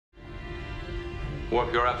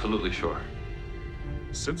Warp, you're absolutely sure?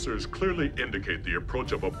 Sensors clearly indicate the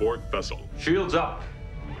approach of a Borg vessel. Shields up.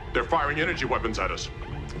 They're firing energy weapons at us.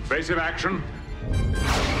 Evasive action.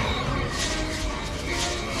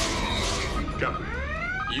 Captain,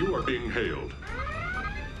 you are being hailed.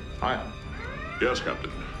 Hi. Yes,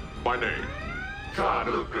 Captain. By name.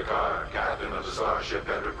 Jean-Luc Picard, Captain of the Starship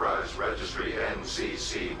Enterprise, Registry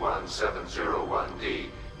NCC-1701D.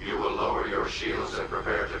 You will lower your shields and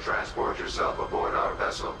prepare to transport yourself aboard our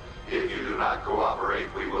vessel. If you do not cooperate,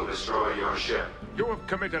 we will destroy your ship. You have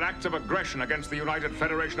committed acts of aggression against the United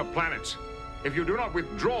Federation of Planets. If you do not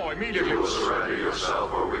withdraw immediately... You will surrender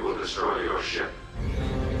yourself or we will destroy your ship.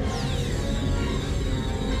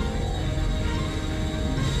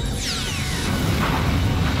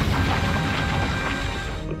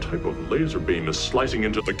 A type of laser beam is slicing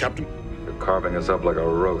into the captain. You're carving us up like a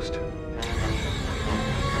roast.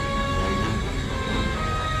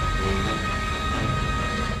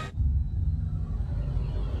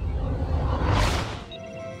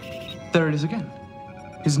 There it is again.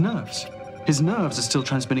 His nerves. His nerves are still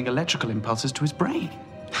transmitting electrical impulses to his brain.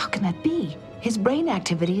 How can that be? His brain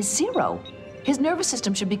activity is 0. His nervous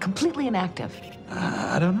system should be completely inactive.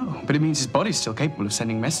 I don't know, but it means his body's still capable of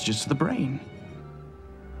sending messages to the brain.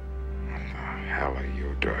 What the hell are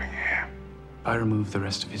you doing here? I remove the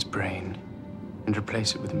rest of his brain and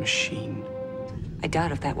replace it with a machine. I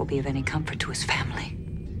doubt if that will be of any comfort to his family.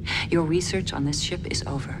 Your research on this ship is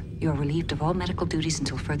over. You are relieved of all medical duties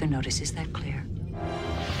until further notice. Is that clear?